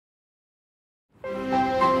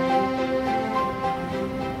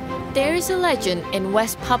There is a legend in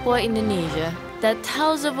West Papua, Indonesia, that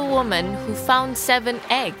tells of a woman who found 7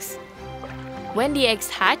 eggs. When the eggs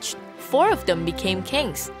hatched, 4 of them became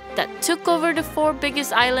kings that took over the 4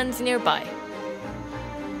 biggest islands nearby.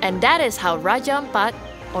 And that is how Raja Ampat,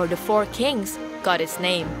 or the 4 kings, got its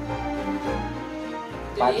name.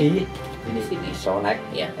 Pagi ini sonek.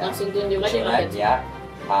 Ya, langsung tunjuk aja sonek, ya.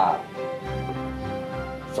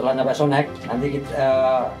 Setelah sampai sonek, nanti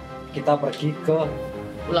kita pergi ke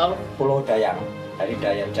Pulau Dayang. Dari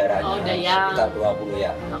jaraknya sekitar 20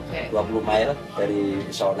 ya. 20 mil dari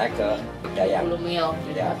Sonek ke Dayang. 20 mil.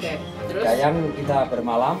 Ya. Terus? Dayang kita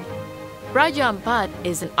bermalam. Raja Ampat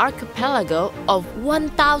is an archipelago of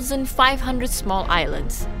 1,500 small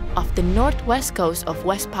islands off the northwest coast of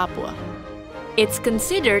West Papua. It's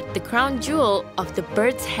considered the crown jewel of the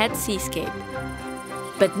Bird's Head seascape.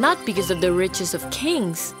 But not because of the riches of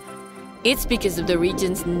kings, it's because of the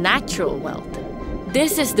region's natural wealth.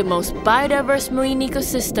 This is the most biodiverse marine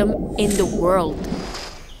ecosystem in the world.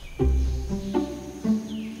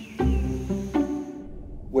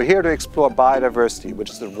 We're here to explore biodiversity, which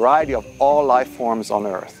is the variety of all life forms on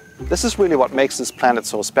Earth. This is really what makes this planet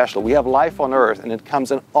so special. We have life on Earth, and it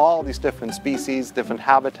comes in all these different species, different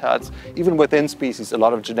habitats, even within species, a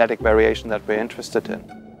lot of genetic variation that we're interested in.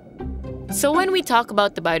 So when we talk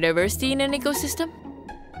about the biodiversity in an ecosystem,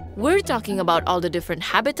 we're talking about all the different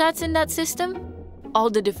habitats in that system, all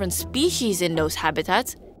the different species in those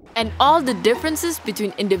habitats, and all the differences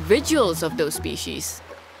between individuals of those species.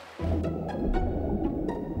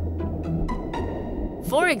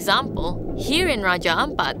 For example, here in Raja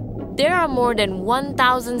Ampat, there are more than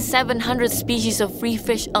 1,700 species of free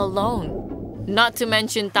fish alone, not to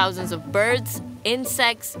mention thousands of birds,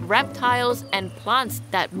 insects, reptiles, and plants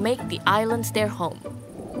that make the islands their home.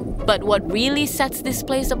 But what really sets this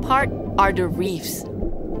place apart are the reefs.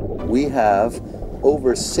 We have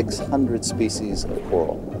over 600 species of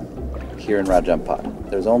coral here in Raja Ampat.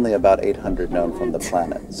 There's only about 800 known from the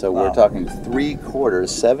planet. So we're talking 3/4,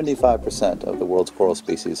 75% of the world's coral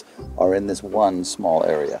species are in this one small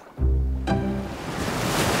area.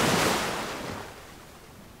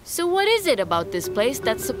 So what is it about this place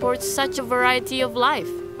that supports such a variety of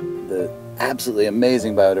life? The absolutely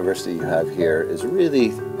amazing biodiversity you have here is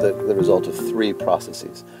really the result of 3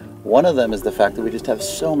 processes. One of them is the fact that we just have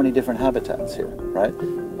so many different habitats here, right?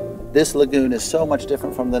 This lagoon is so much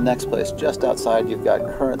different from the next place. Just outside, you've got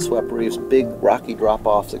current-swept reefs, big rocky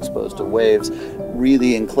drop-offs exposed to waves,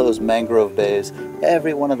 really enclosed mangrove bays.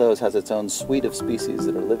 Every one of those has its own suite of species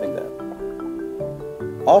that are living there.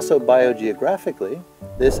 Also, biogeographically,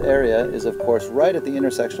 this area is, of course, right at the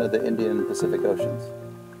intersection of the Indian and Pacific Oceans,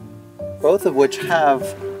 both of which have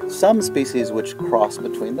some species which cross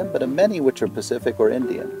between them, but many which are Pacific or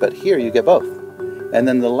Indian. But here you get both. And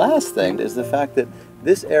then the last thing is the fact that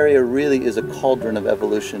this area really is a cauldron of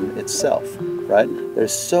evolution itself, right?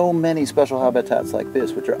 There's so many special habitats like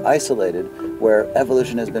this which are isolated, where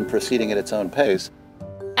evolution has been proceeding at its own pace.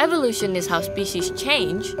 Evolution is how species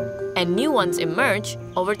change and new ones emerge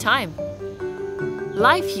over time.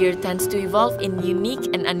 Life here tends to evolve in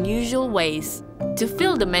unique and unusual ways to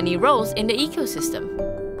fill the many roles in the ecosystem.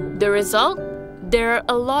 The result? There are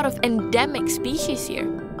a lot of endemic species here.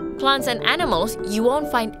 Plants and animals you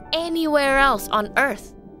won't find anywhere else on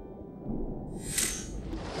Earth.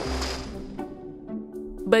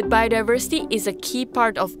 But biodiversity is a key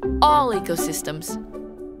part of all ecosystems.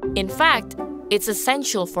 In fact, it's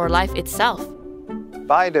essential for life itself.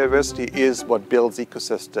 Biodiversity is what builds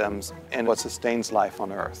ecosystems and what sustains life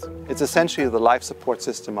on Earth. It's essentially the life support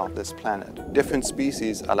system of this planet. Different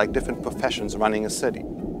species are like different professions running a city.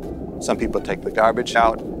 Some people take the garbage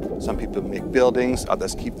out, some people make buildings,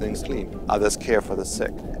 others keep things clean, others care for the sick.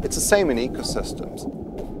 It's the same in ecosystems.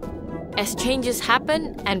 As changes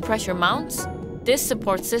happen and pressure mounts, this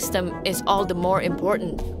support system is all the more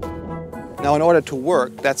important. Now, in order to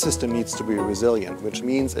work, that system needs to be resilient, which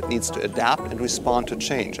means it needs to adapt and respond to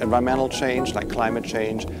change. Environmental change, like climate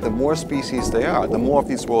change, the more species there are, the more of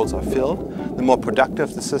these roles are filled, the more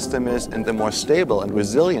productive the system is, and the more stable and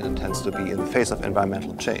resilient it tends to be in the face of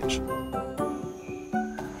environmental change.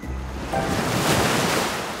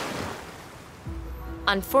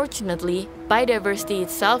 Unfortunately, biodiversity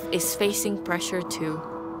itself is facing pressure too.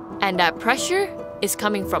 And that pressure is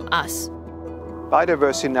coming from us.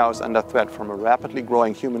 Biodiversity now is under threat from a rapidly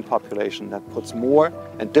growing human population that puts more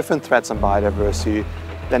and different threats on biodiversity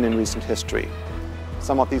than in recent history.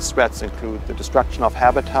 Some of these threats include the destruction of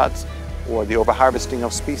habitats or the overharvesting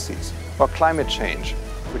of species, or climate change,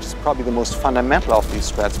 which is probably the most fundamental of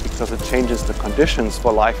these threats because it changes the conditions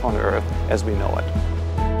for life on Earth as we know it.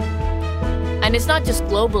 And it's not just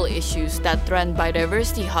global issues that threaten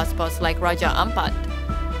biodiversity hotspots like Raja Ampat.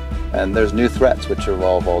 And there's new threats which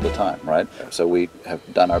evolve all the time, right? So we have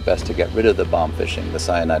done our best to get rid of the bomb fishing, the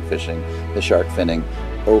cyanide fishing, the shark finning,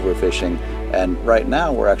 overfishing, and right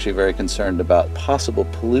now we're actually very concerned about possible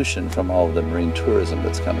pollution from all of the marine tourism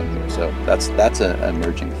that's coming here. So that's an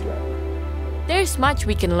emerging threat. There's much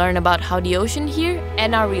we can learn about how the ocean here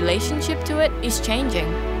and our relationship to it is changing,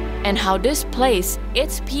 and how this place,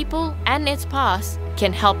 its people, and its past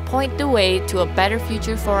can help point the way to a better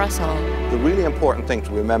future for us all. The really important thing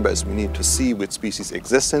to remember is we need to see which species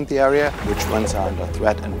exist in the area, which ones are under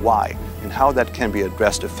threat and why, and how that can be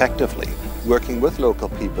addressed effectively, working with local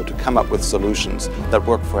people to come up with solutions that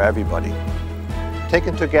work for everybody.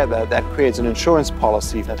 Taken together, that creates an insurance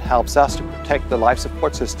policy that helps us to protect the life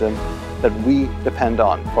support system that we depend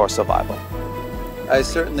on for survival. I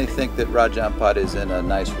certainly think that Raja Ampat is in a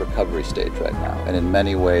nice recovery stage right now, and in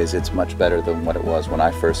many ways it's much better than what it was when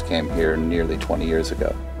I first came here nearly 20 years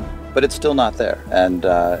ago. But it's still not there, and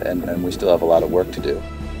we still have a lot of work to do.